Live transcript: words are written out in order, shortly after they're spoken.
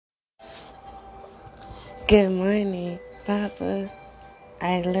Good morning, Papa.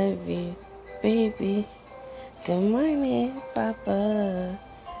 I love you, baby. Good morning, Papa.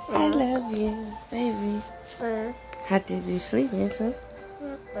 I love you, baby. How did you sleep, handsome?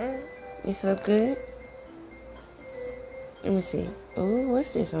 You feel good? Let me see. Oh,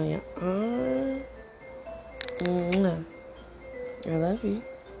 what's this on your arm? Mwah. I love you.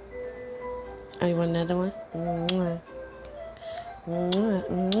 Oh, you want another one? Mwah. Mwah,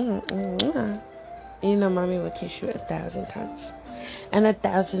 mwah, mwah. You know, mommy will kiss you 1,000 times. And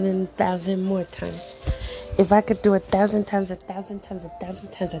 1,000 more times. If I could do 1,000 times, 1,000 times, 1,000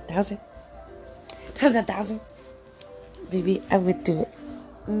 times, 1,000 times 1,000, baby, I would do it.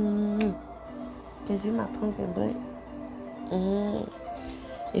 Cause you my pumpkin butt.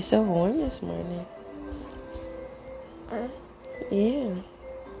 It's so warm this morning. Yeah.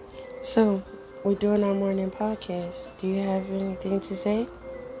 So, we're doing our morning podcast. Do you have anything to say?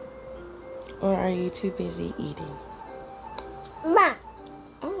 Or are you too busy eating? Ma.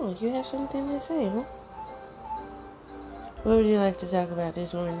 Oh, you have something to say, huh? What would you like to talk about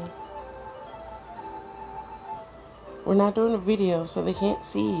this morning? We're not doing a video, so they can't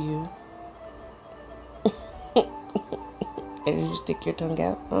see you. And you stick your tongue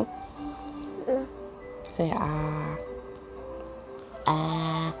out, huh? Say ah.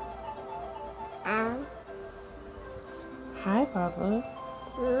 Ah. Hi, Papa.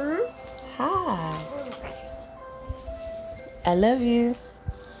 Hi. I love you.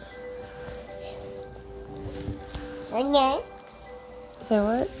 Yeah. Say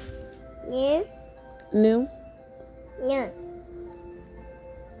what? Yeah. New? Yeah.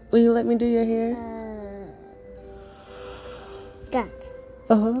 Will you let me do your hair? Got.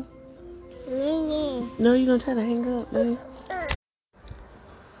 Uh-huh. Yeah. No, you're gonna try to hang up, baby.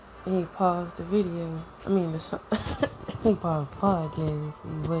 He paused the video. I mean, the song. He paused the podcast. He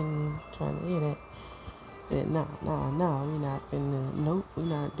wasn't trying to hear that. Said, no, we're not finna. Nope, we're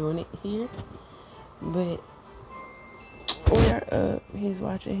not doing it here. But we're up. He's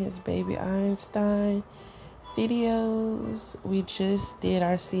watching his baby Einstein videos. We just did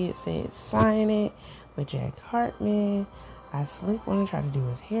our See It, Say It, Sign It with Jack Hartman. I want to try to do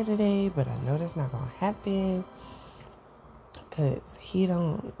his hair today, but I know that's not gonna happen because he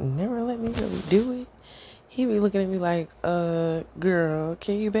don't never let me really do it. He be looking at me like, girl,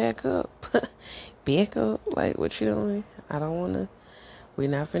 can you back up? Back up? Like, what you doing? I don't wanna. We're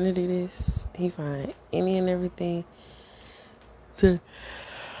not finna do this. He find any and everything to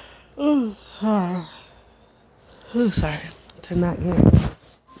sorry, to not get it.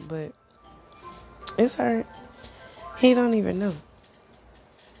 But it's alright. He don't even know.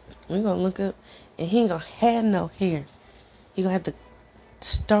 We're gonna look up and he ain't gonna have no hair. He gonna have to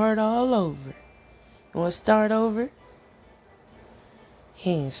start all over. You wanna start over?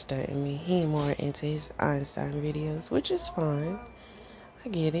 He ain't studying me. He ain't more into his Einstein videos, which is fine. I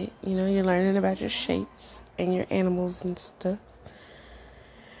get it. You know, you're learning about your shapes and your animals and stuff.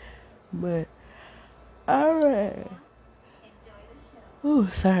 But, alright. Ooh,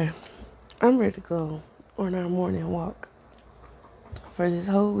 sorry. I'm ready to go on our morning walk for this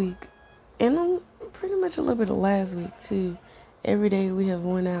whole week. And I'm pretty much a little bit of last week, too. Every day we have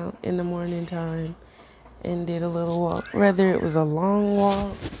went out in the morning time and did a little walk. Whether it was a long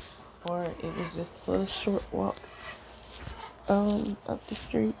walk or it was just a little short walk up the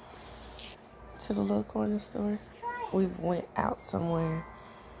street to the little corner store. We went out somewhere.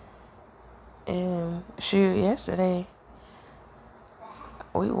 And shoot, yesterday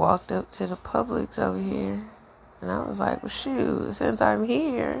we walked up to the Publix over here. And I was like, well, shoot, since I'm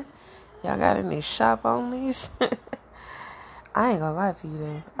here, y'all got any shop onlys? I ain't gonna lie to you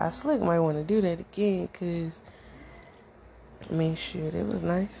though. I slick might want to do that again, cause I mean, shoot, it was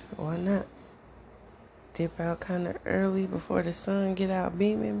nice. Why not? Dip out kind of early before the sun get out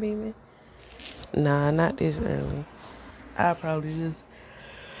beaming. Nah, not this early. I'll probably just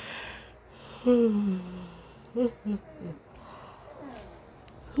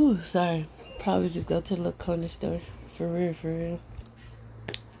sorry. Probably just go to the little corner store. For real.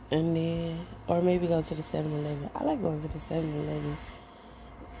 And then, or maybe go to the 7-Eleven. I like going to the 7-Eleven.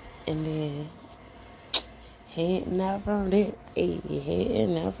 And then heading out from there. Hey,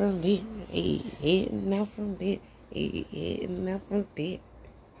 heading out from there. Hey, heading out from there. Hey, heading out from there.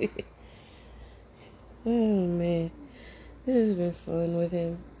 Oh, man. This has been fun with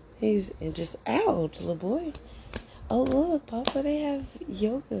him. He's just out, little boy. Oh, look, Papa, they have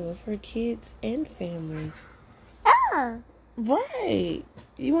yoga for kids and family. Oh. Right.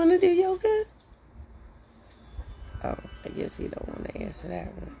 You want to do yoga? Oh, I guess he don't want to answer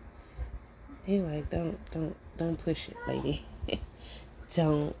that one. He like, don't push it, lady.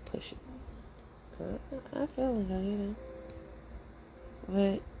 Don't push it. I feel it,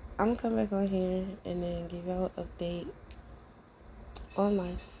 But I'm gonna come back on here and then give y'all an update on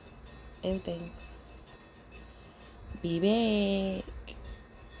life and things. Be back.